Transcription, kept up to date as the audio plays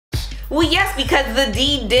Well, yes, because the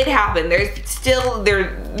deed did happen. There's still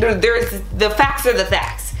there's the facts are the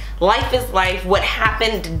facts. Life is life. What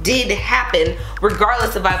happened did happen,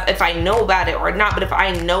 regardless of if I know about it or not. But if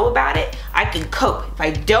I know about it, I can cope. If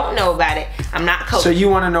I don't know about it, I'm not coping. So you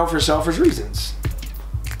want to know for selfish reasons?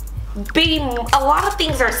 Baby, a lot of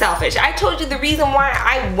things are selfish. I told you the reason why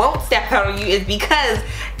I won't step out on you is because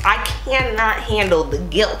I cannot handle the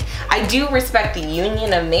guilt. I do respect the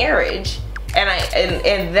union of marriage, and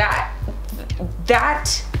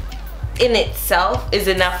that in itself is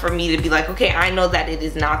enough for me to be like, okay, I know that it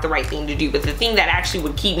is not the right thing to do, but the thing that actually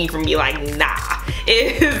would keep me from being like, nah,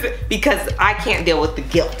 is because I can't deal with the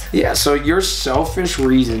guilt. Yeah, so your selfish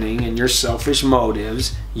reasoning and your selfish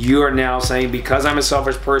motives, you are now saying because I'm a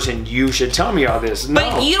selfish person, you should tell me all this. No.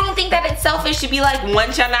 But you don't think that it's selfish to be like,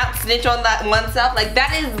 one shall not snitch on that oneself? Like,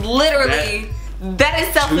 that is literally, that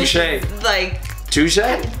is selfish. Touche. Like, touche.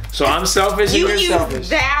 So I'm selfish and you're selfish. You use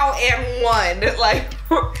thou and one. Like,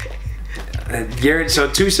 Garrett,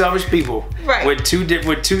 so two selfish people, right, with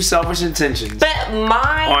two selfish intentions, but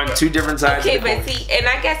mine on two different sides. Okay, of the coin. but see, and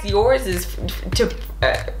I guess yours is to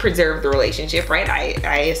preserve the relationship, right?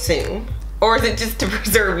 I assume, or is it just to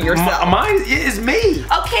preserve yourself? Mine is me.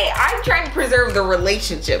 Okay, I'm trying to preserve the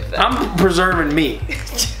relationship, though. I'm preserving me.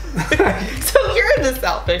 So you're the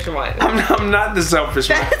selfish one. I'm not the selfish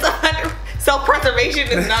one. That is 100. Self-preservation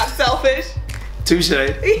is not selfish. Touche.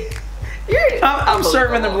 I'm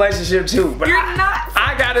serving the relationship too, but you're not.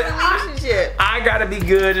 I gotta be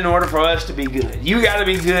good in order for us to be good. You gotta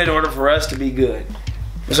be good in order for us to be good.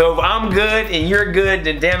 So if I'm good and you're good,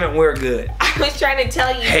 then damn it, we're good. I was trying to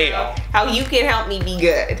tell you how you can help me be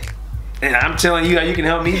good. And I'm telling you how you can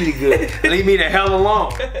help me be good. Leave me the hell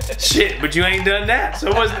alone. Shit, but you ain't done that.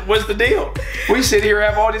 So what's the deal? We sit here and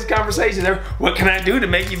have all these conversations. What can I do to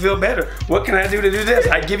make you feel better? What can I do to do this?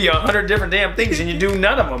 I give you 100 different damn things and you do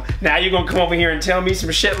none of them. Now you're gonna come over here and tell me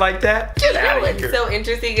some shit like that? Get out of here. What's so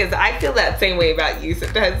interesting is I feel that same way about you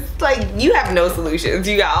sometimes. It's like you have no solutions.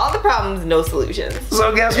 You got all the problems, no solutions.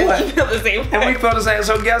 So guess what? You feel the same way. And we feel the same.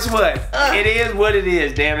 So guess what? It is what it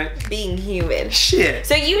is, damn it. Being human. Shit.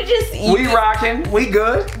 So we rocking, we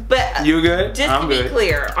good. But you good? Just I'm to be good.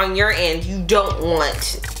 clear, on your end, you don't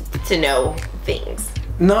want to know things.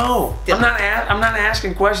 No, I'm not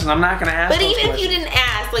asking questions. I'm not gonna ask. But even if you didn't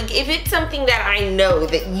ask, like if it's something that I know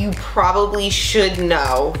that you probably should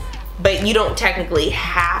know, but you don't technically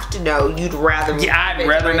have to know, you'd rather. Yeah, I'd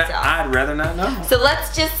rather not know. So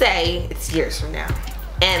let's just say it's years from now,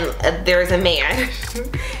 and there's a man,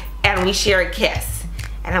 and we share a kiss,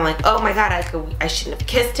 and I'm like, oh my god, I shouldn't have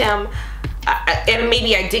kissed him. And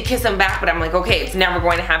maybe I did kiss him back, but I'm like, okay, it's never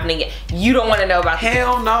going to happen again. You don't want to know about that.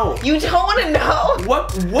 Hell no. You don't want to know?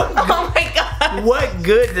 What? Oh my god. What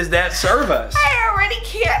good does that serve us? I already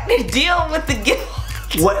can't deal with the guilt.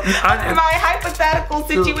 What? My hypothetical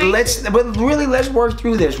situation. But really, let's work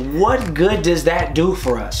through this. What good does that do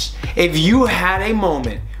for us? If you had a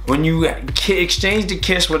moment when you exchanged a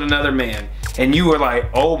kiss with another man, and you were like,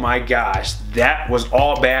 oh my gosh, that was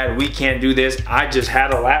all bad, we can't do this, I just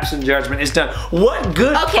had a lapse in judgment, it's done. What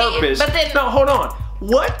good purpose, but then, no, hold on.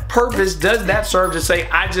 What purpose does that serve to say,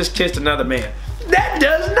 I just kissed another man? That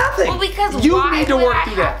does nothing. Well, because you why need to would work I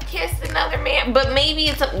through have that. kissed another man? But maybe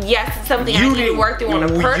it's something I need to work through on a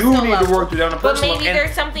personal level. You need to work through that on a personal level. But maybe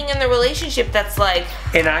there's something in the relationship that's like.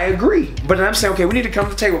 And I agree. But I'm saying, okay, we need to come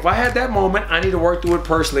to the table. If I had that moment, I need to work through it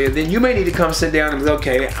personally. And then you may need to come sit down and be,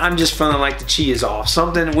 okay, I'm just feeling like the chi is off.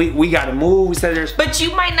 Something, we got to move. But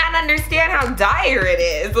you might not understand how dire it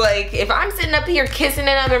is. Like, if I'm sitting up here kissing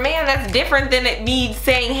another man, that's different than it me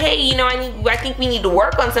saying, hey, you know, I think we need to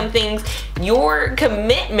work on some things. Your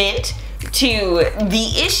commitment to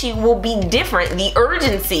the issue will be different. The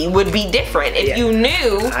urgency would be different if you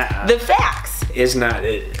knew the facts. It's not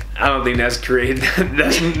it. I don't think that's creative.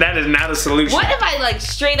 that is not a solution. What if I like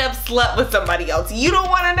straight up slept with somebody else? You don't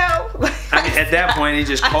want to know? I mean, at that point, it's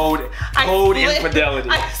just cold infidelity.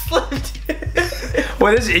 I slipped.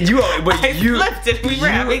 Well, slipped and we were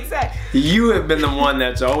having sex. You have been the one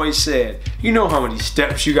that's always said, you know how many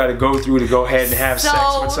steps you got to go through to go ahead and have sex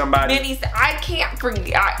with somebody. I can't forgive.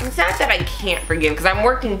 It's not that I can't forgive, because I'm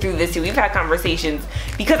working through this too. We've had conversations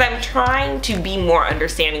because I'm trying to be more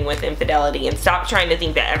understanding with infidelity and stop trying to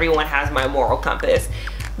think that everyone has my moral compass,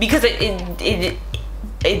 because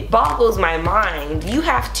it boggles my mind. You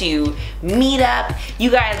have to meet up,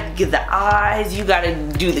 you gotta get the eyes, you gotta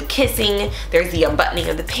do the kissing, there's the unbuttoning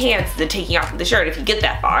of the pants, the taking off of the shirt if you get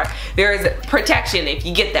that far, there's protection if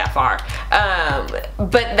you get that far,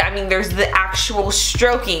 but I mean there's the actual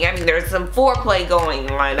stroking, I mean there's some foreplay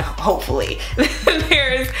going on, hopefully.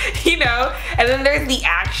 There's there's, you know, and then there's the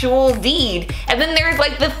actual deed. And then there's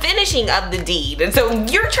like the finishing of the deed. And so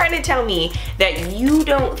you're trying to tell me that you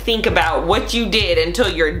don't think about what you did until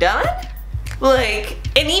you're done? Like,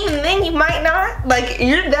 and even then you might not. Like,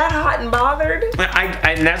 you're that hot and bothered.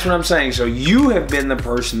 And that's what I'm saying. So you have been the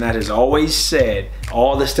person that has always said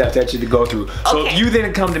all the stuff that you had to go through. So if you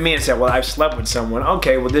then come to me and say, well, I've slept with someone.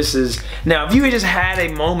 Okay, well, this is... Now, if you had just had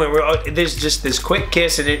a moment where there's just this quick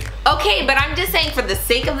kiss and it... Okay, but I'm just saying for the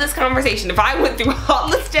sake of this conversation, if I went through all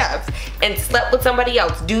the steps and slept with somebody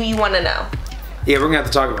else, do you want to know? Yeah, we're gonna have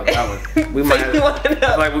to talk about that one. We might have,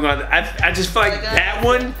 like we're gonna. I just feel like that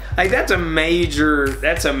one, like that's a major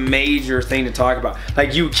thing to talk about.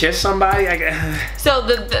 Like you kiss somebody, like. So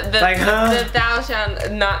the thou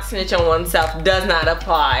shalt not snitch on oneself does not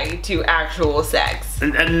apply to actual sex.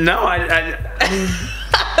 And no,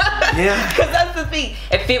 yeah. Because that's the thing.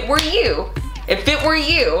 If it were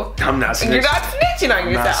you, I'm not snitching. You're not snitching on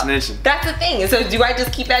yourself. I'm not snitching. That's the thing. So do I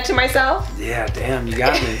just keep that to myself? Yeah, damn, you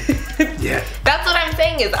got me. Yeah. That's what I'm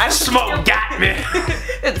saying is I smoke got me.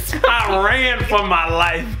 I ran for my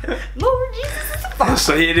life. Lord Jesus, it's a fur.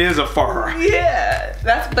 So it is a fur. Yeah.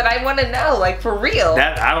 But I want to know, like, for real.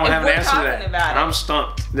 That I don't have an answer to that. I'm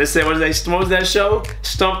stumped. They said, what was that show?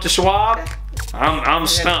 Stumped the Schwab? I'm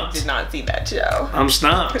stumped. I did not see that show. I'm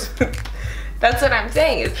stumped. That's what I'm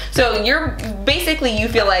saying is, so you're basically, you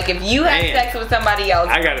feel like if you had sex with somebody else,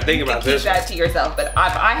 I gotta think about this. Keep that to yourself. But if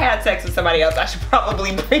I had sex with somebody else, I should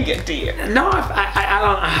probably bring it to you. No,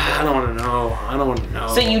 I don't want to know. I don't want to know.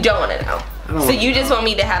 So you don't want to know. So you just want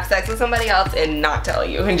me to have sex with somebody else and not tell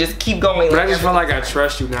you and just keep going. But I just feel like I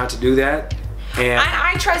trust you not to do that. And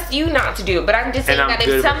I trust you not to do it, but I'm just saying that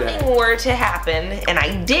if something were to happen and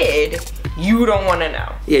I did, you don't want to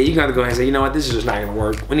know. Yeah, you gotta go ahead and say, you know what, this is just not gonna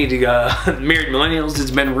work. We need to go. Married Millennials, it's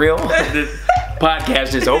been real. The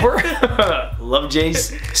podcast is over. Love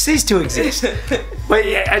Jace cease to exist. But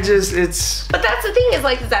yeah, But that's the thing is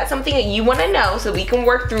like, is that something that you want to know so we can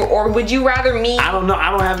work through, or would you rather me? I don't know. I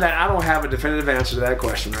don't have a definitive answer to that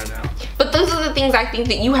question right now. But those are the things I think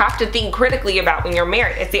that you have to think critically about when you're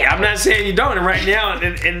married. I'm not saying you don't. And right now,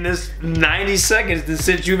 in this 90 seconds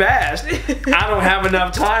since you've asked, I don't have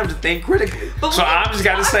enough time to think critically. So I'm just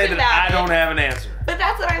gotta say that I don't have an answer. But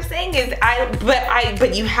that's what I'm saying is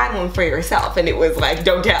but you had one for yourself and it was like,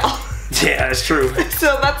 don't tell. Yeah, that's true.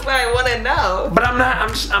 So that's what I want to know. But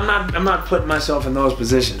I'm not putting myself in those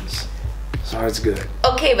positions. So it's good.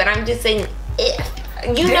 Okay, but I'm just saying if.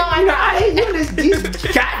 I hate these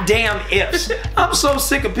goddamn ifs. I'm so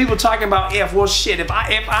sick of people talking about if. Well, shit, if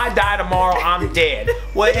I die tomorrow, I'm dead.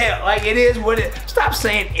 Well, hell, like it is what it. Stop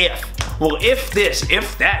saying if. Well, if this,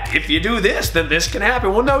 if that, if you do this, then this can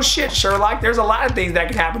happen. Well, no shit, Sherlock. There's a lot of things that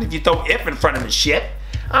can happen if you throw if in front of the shit.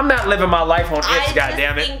 I'm not living my life on ifs,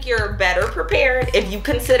 goddammit. I think you're better prepared if you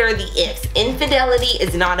consider the ifs. Infidelity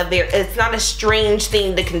is it's not a strange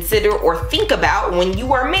thing to consider or think about when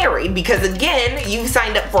you are married, because again, you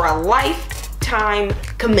signed up for a lifetime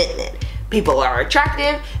commitment. People are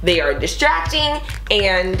attractive, they are distracting,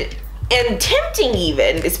 and tempting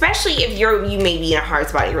even, especially if you may be in a hard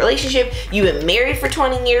spotty relationship, you've been married for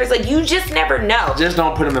 20 years, like you just never know. Just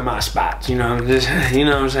don't put them in my spots, you know, you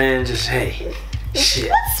know what I'm saying, just hey. Shit.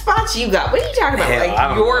 What spots you got? What are you talking about? Hell,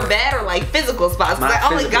 like your bed or like physical spots? Because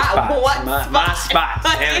I only got one spot. My spots.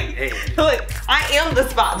 Look, I am the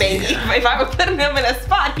spot, baby. Yeah. If I would put him in a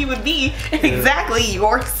spot, he would be exactly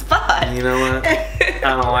your spot. You know what? I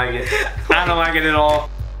don't like it. I don't like it at all.